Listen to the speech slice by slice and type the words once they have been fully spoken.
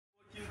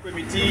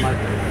Committee,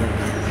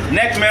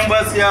 NEC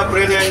members here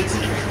present,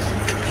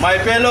 my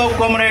fellow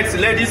comrades,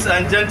 ladies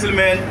and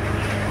gentlemen,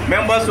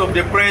 members of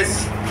the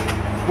press,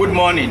 good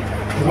morning.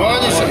 Good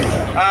morning,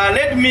 sir.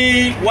 Let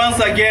me once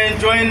again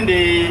join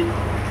the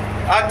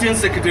Acting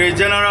Secretary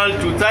General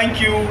to thank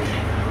you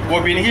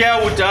for being here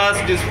with us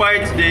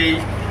despite the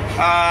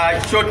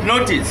short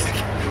notice.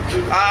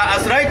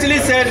 As rightly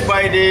said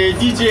by the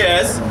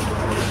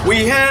DGS,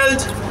 we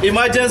held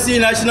Emergency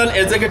National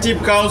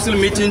Executive Council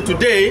meeting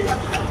today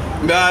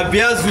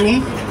via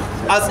Zoom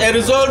as a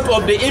result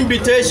of the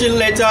invitation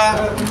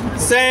letter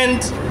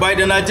sent by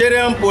the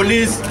Nigerian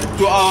police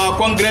to our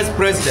Congress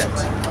President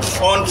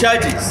on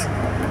charges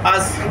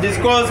as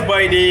discussed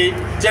by the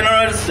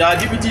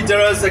Deputy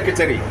General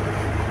Secretary.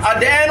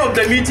 At the end of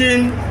the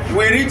meeting,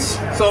 we reached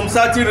some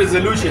certain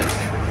resolutions.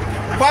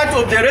 Part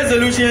of the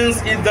resolutions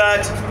is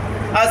that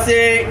as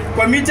a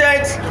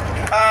committed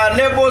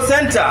labor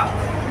center,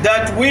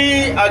 that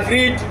we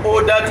agreed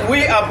or that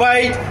we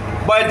abide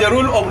by the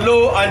rule of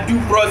law and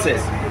due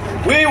process.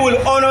 We will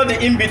honor the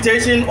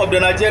invitation of the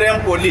Nigerian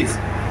police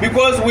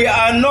because we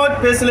are not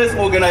a faceless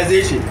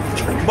organization,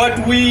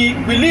 but we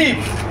believe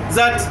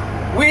that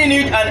we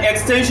need an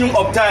extension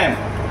of time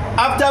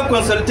after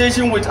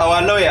consultation with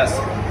our lawyers,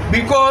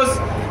 because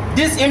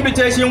this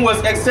invitation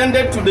was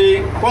extended to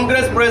the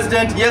Congress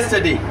President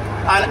yesterday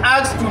and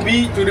asked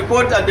to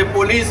report at the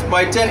police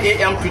by 10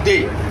 a.m.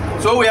 today.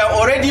 So we are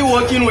already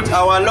working with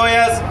our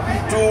lawyers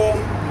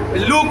to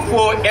look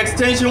for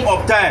extension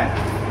of time.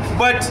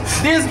 But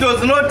this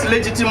does not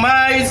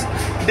legitimize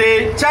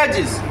the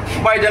charges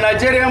by the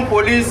Nigerian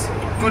police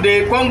to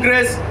the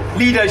Congress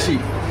leadership.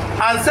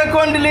 And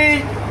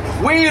secondly,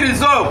 we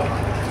resolve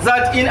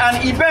that in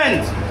an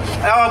event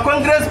our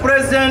Congress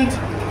President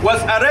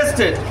was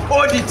arrested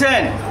or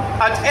detained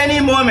at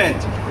any moment,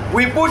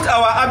 we put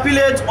our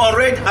appellate on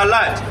red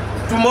alert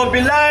to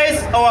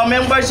mobilize our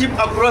membership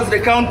across the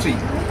country,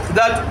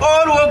 that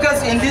all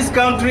workers in this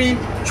country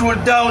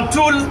should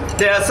down-tool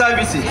their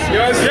services.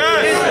 Yes.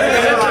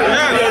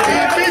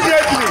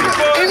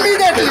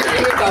 Immediately.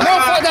 No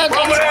further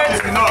comrades,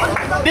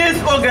 this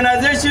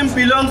organization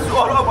belongs to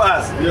all of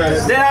us.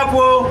 Yes.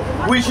 Therefore,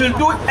 we should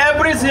do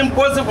everything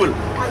possible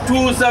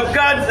to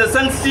safeguard the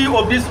sanctity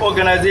of this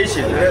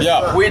organization. Yes.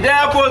 Yeah. We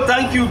therefore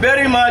thank you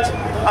very much,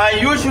 and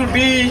you should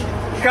be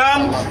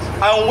calm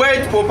and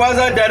wait for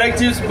further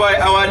directives by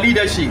our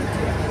leadership.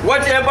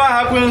 Whatever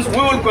happens, we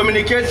will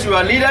communicate to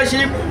your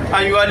leadership,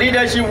 and your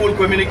leadership will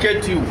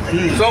communicate to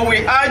you. So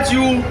we urge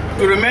you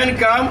to remain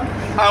calm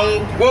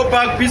and go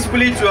back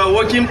peacefully to your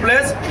working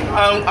place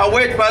and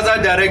await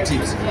further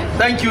directives.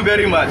 Thank you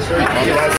very much.